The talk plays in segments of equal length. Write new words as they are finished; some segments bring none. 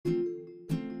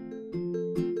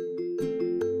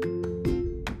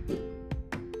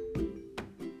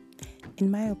in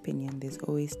my opinion, there's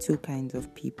always two kinds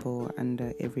of people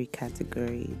under every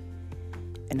category,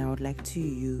 and I would like to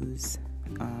use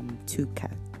two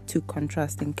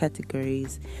contrasting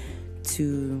categories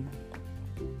to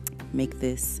make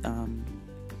this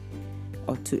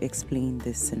or to explain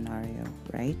this scenario,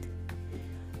 right?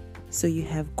 So you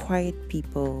have quiet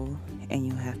people and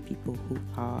you have people who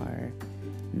are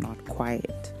not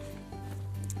quiet,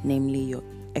 namely your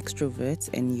extroverts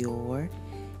and your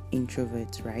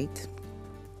introverts, right?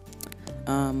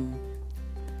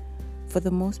 For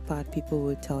the most part, people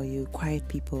will tell you quiet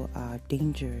people are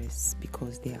dangerous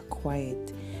because they are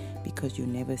quiet, because you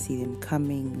never see them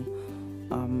coming,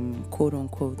 quote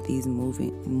unquote, these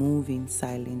moving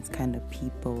silence kind of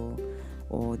people,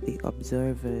 or the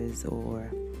observers, or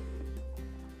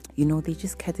they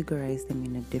just categorize them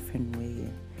in a different way.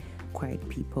 Quiet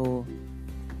people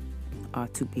are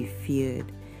to be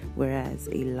feared, whereas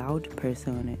a loud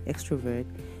person, an extrovert,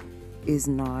 is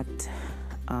not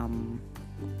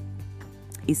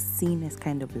is seen as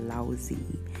kind of lousy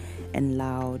and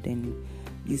loud, and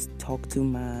you talk too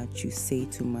much, you say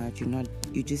too much,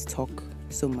 you just talk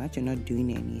so much, you're not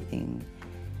doing anything.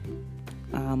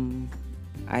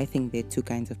 I think there are two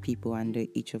kinds of people under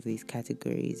each of these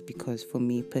categories, because for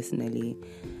me personally,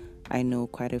 I know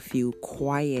quite a few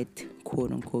quiet,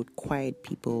 quote unquote, quiet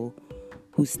people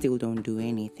who still don't do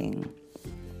anything.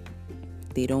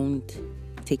 They don't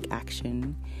take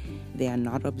action. They are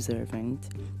not observant.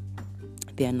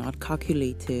 They are not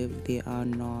calculative. They are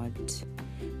not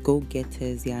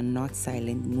go-getters. They are not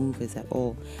silent movers at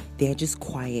all. They are just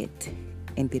quiet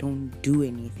and they don't do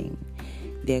anything.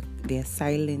 Their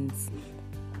silence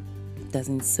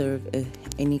doesn't serve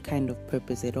any kind of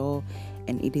purpose at all,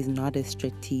 and it is not as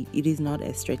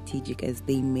strategic as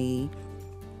they may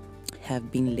have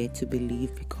been led to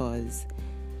believe, because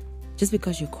just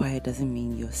because you're quiet doesn't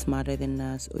mean you're smarter than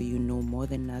us, or you know more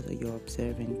than us, or you're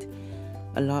observant.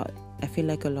 I feel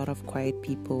like a lot of quiet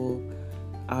people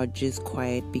are just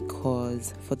quiet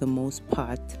because, for the most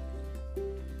part,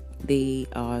 they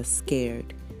are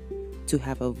scared to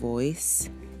have a voice.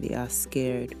 They are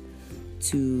scared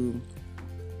to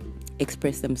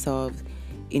express themselves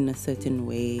in a certain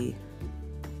way,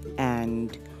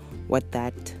 and what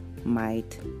kind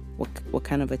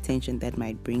of attention that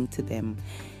might bring to them.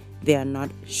 They are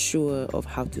not sure of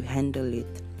how to handle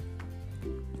it.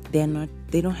 They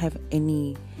don't have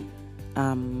any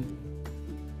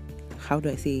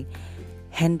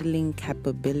handling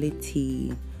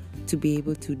capability to be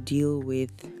able to deal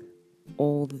with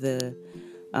all the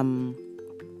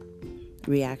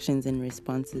reactions and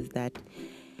responses that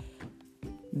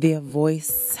their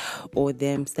voice or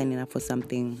them standing up for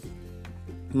something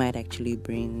might actually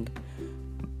bring.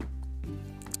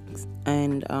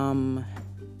 And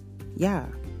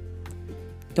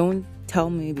don't tell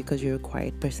me because you're a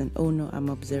quiet person, oh no, I'm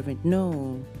observant.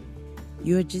 No,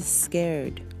 you're just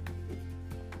scared.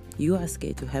 You are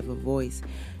scared to have a voice.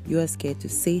 You are scared to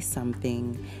say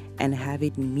something and have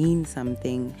it mean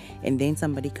something, and then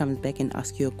somebody comes back and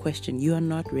asks you a question. You are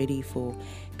not ready for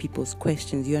people's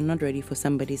questions. You are not ready for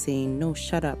somebody saying, no,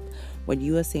 shut up, what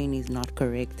you are saying is not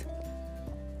correct.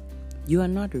 You are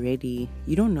not ready.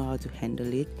 You don't know how to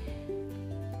handle it.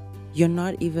 You're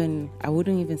not even, I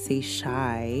wouldn't even say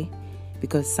shy,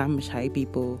 because some shy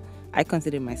people, I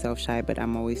consider myself shy, but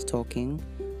I'm always talking.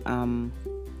 And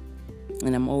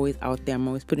I'm always out there. I'm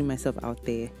always putting myself out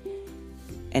there.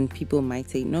 And people might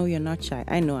say, no, you're not shy.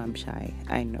 I know I'm shy.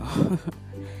 I know.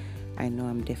 I know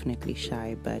I'm definitely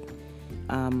shy. But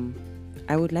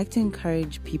I would like to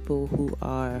encourage people who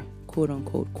are, quote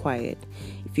unquote, quiet.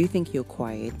 If you think you're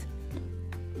quiet,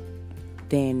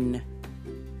 then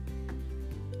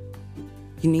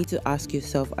you need to ask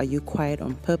yourself, are you quiet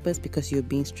on purpose because you're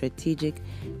being strategic,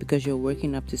 because you're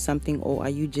working up to something, or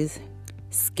are you just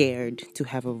scared to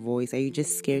have a voice? Are you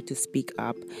just scared to speak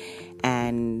up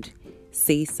and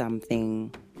say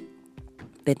something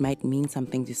that might mean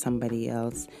something to somebody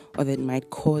else, or that might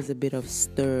cause a bit of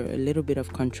stir, a little bit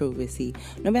of controversy,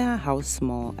 no matter how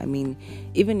small? I mean,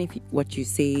 even if what you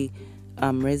say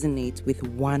resonates with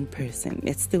one person,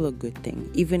 it's still a good thing.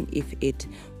 Even if it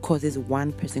causes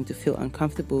one person to feel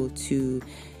uncomfortable, to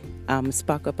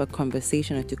spark up a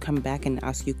conversation, or to come back and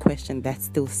ask you a question, that's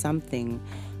still something.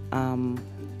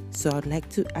 So I'd like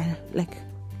to, I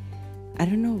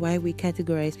don't know why we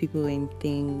categorize people and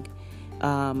think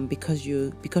because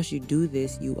you do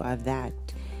this, you are that.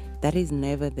 That is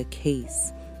never the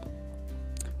case.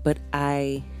 But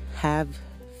I have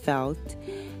felt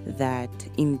that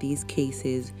in these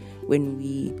cases, when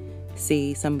we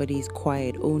say somebody's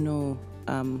quiet, oh no,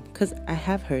 because I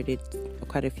have heard it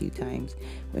quite a few times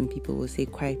when people will say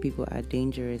quiet people are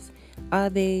dangerous. Are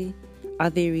they? Are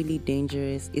they really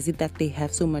dangerous? Is it that they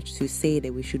have so much to say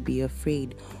that we should be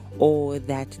afraid, or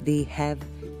that they have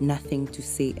nothing to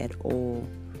say at all?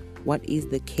 What is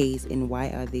the case, and why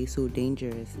are they so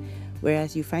dangerous?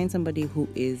 Whereas you find somebody who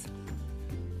is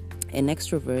an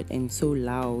extrovert and so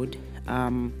loud,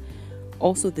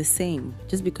 also the same.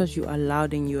 Just because you are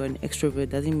loud and you're an extrovert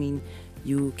doesn't mean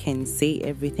you can say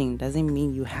everything, doesn't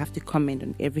mean you have to comment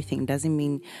on everything, doesn't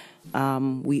mean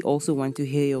we also want to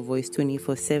hear your voice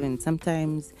 24/7.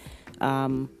 Sometimes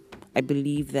I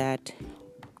believe that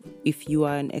if you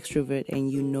are an extrovert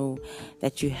and you know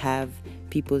that you have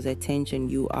people's attention,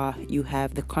 you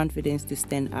have the confidence to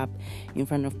stand up in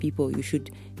front of people, you should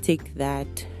take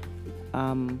that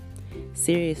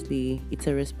seriously. It's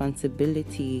a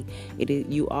responsibility.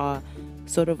 You are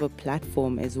sort of a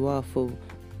platform as well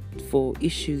for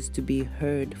issues to be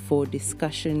heard, for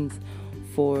discussions,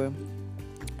 for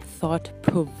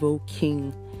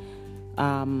thought-provoking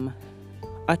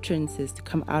utterances to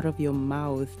come out of your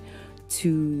mouth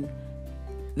to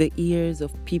the ears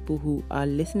of people who are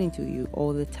listening to you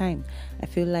all the time. I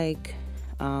feel like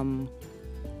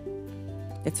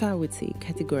that's why I would say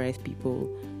categorize people,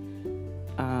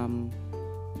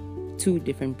 two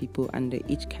different people under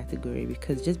each category,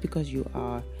 because just because you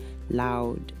are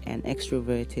loud and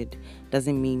extroverted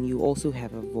doesn't mean you also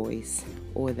have a voice,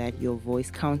 or that your voice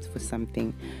counts for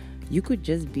something. You could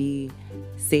just be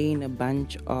saying a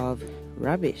bunch of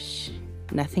rubbish,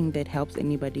 nothing that helps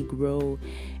anybody grow,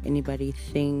 anybody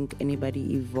think,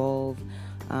 anybody evolve.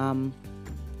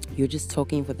 You're just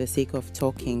talking for the sake of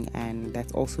talking, and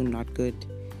that's also not good.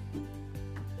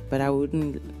 But I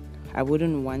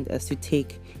wouldn't want us to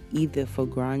take either for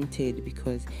granted,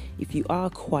 because if you are a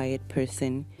quiet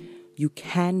person, you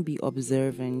can be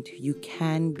observant, you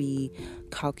can be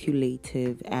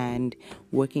calculative and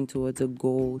working towards a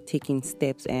goal, taking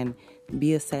steps, and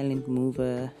be a silent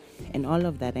mover and all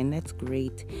of that, and that's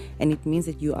great. And it means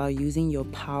that you are using your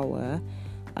power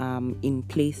in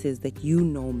places that you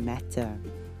know matter,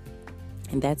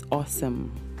 and that's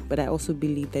awesome. But I also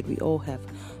believe that we all have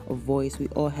a voice, we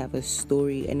all have a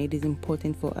story, and it is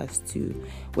important for us to,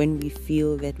 when we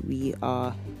feel that we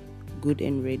are good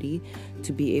and ready,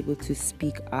 to be able to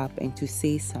speak up and to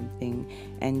say something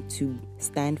and to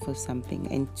stand for something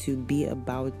and to be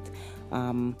about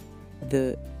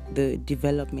the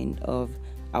development of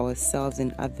ourselves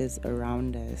and others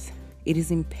around us. It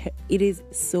is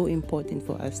so important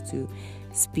for us to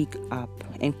speak up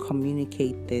and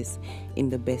communicate this in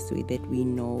the best way that we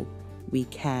know we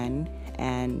can,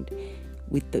 and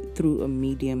through a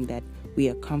medium that we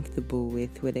are comfortable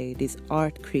with, whether it is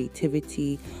art,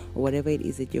 creativity, or whatever it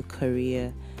is that your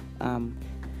career,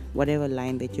 whatever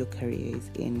line that your career is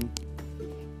in.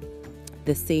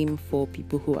 The same for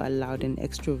people who are loud and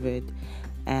extrovert,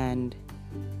 and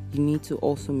you need to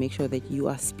also make sure that you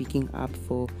are speaking up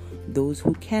for those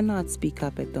who cannot speak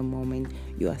up at the moment.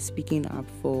 You are speaking up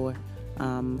for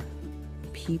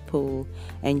people,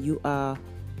 and you are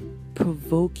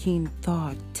provoking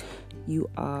thought. You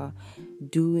are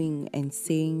doing and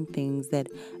saying things that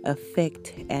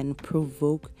affect and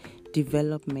provoke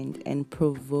development and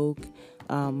provoke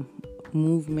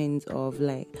movements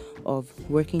of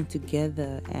working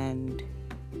together and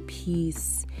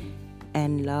peace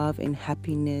and love and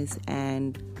happiness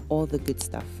and all the good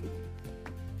stuff.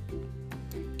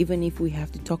 Even if we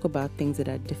have to talk about things that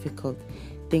are difficult,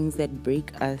 things that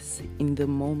break us in the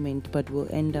moment, but will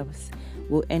end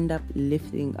up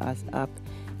lifting us up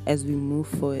as we move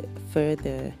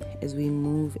further, as we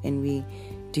move and we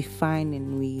define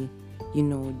and we,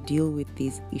 deal with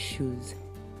these issues.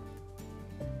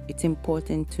 It's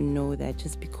important to know that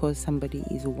just because somebody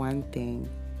is one thing,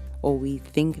 or we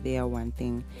think they are one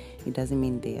thing, it doesn't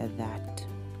mean they are that.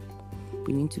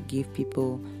 We need to give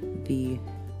people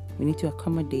we need to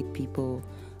accommodate people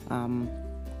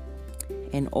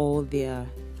and all their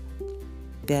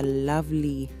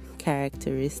lovely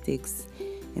characteristics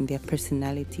and their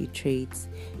personality traits,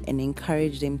 and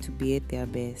encourage them to be at their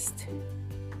best.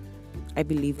 I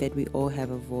believe that we all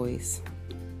have a voice.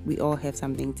 We all have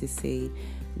something to say.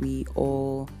 We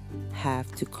all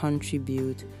have to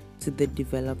contribute to the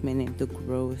development and the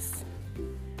growth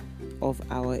of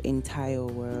our entire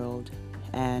world.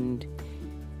 And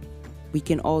we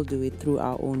can all do it through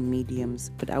our own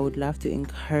mediums. But I would love to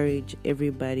encourage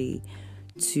everybody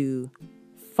to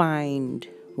find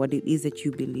what it is that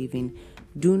you believe in.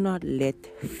 Do not let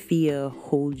fear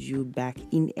hold you back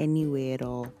in any way at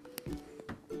all.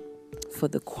 For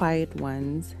the quiet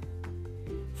ones,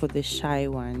 for the shy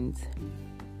ones,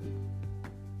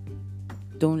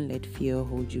 don't let fear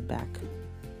hold you back.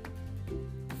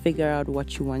 figure out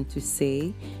what you want to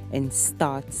say and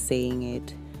start saying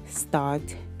it.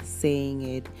 Start saying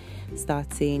it.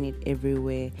 Start saying it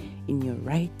everywhere, in your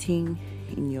writing,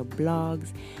 in your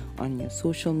blogs, on your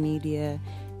social media,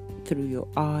 through your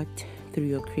art, through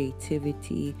your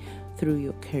creativity, through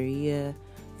your career,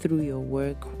 through your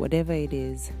work, whatever it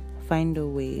is. Find a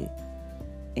way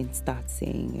and start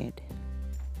saying it.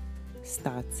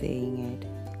 Start saying it.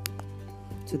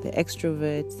 To the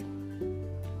extroverts,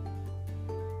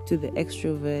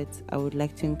 I would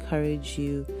like to encourage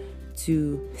you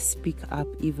to speak up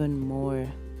even more.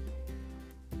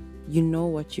 You know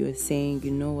what you are saying,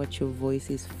 you know what your voice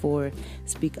is for.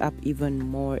 Speak up even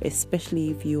more,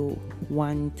 especially if you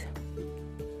want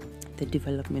the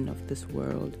development of this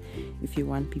world, if you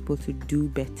want people to do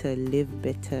better, live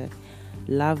better,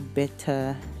 love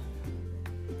better,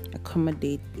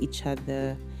 accommodate each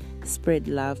other, spread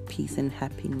love, peace, and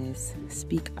happiness.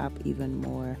 Speak up even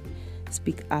more.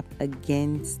 Speak up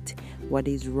against what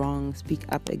is wrong. Speak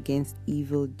up against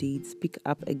evil deeds. Speak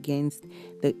up against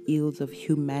the ills of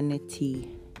humanity.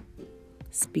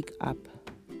 Speak up.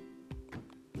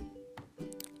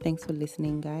 Thanks for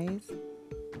listening, guys.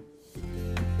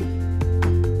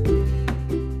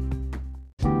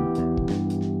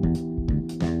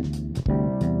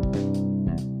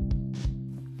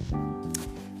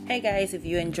 Hey guys, if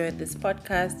you enjoyed this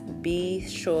podcast, be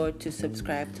sure to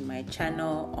subscribe to my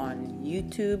channel on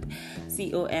YouTube,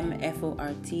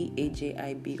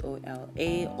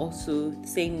 COMFORTAJIBOLA. Also,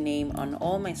 same name on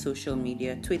all my social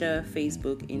media, Twitter,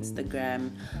 Facebook,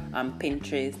 Instagram,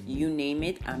 Pinterest, you name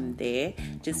it, I'm there.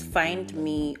 Just find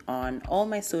me on all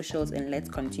my socials and let's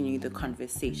continue the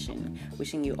conversation.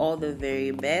 Wishing you all the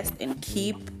very best and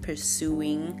keep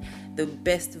pursuing the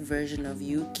best version of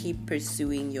you. Keep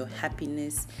pursuing your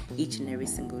happiness each and every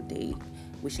single day.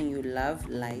 Wishing you love,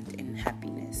 light, and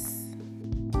happiness.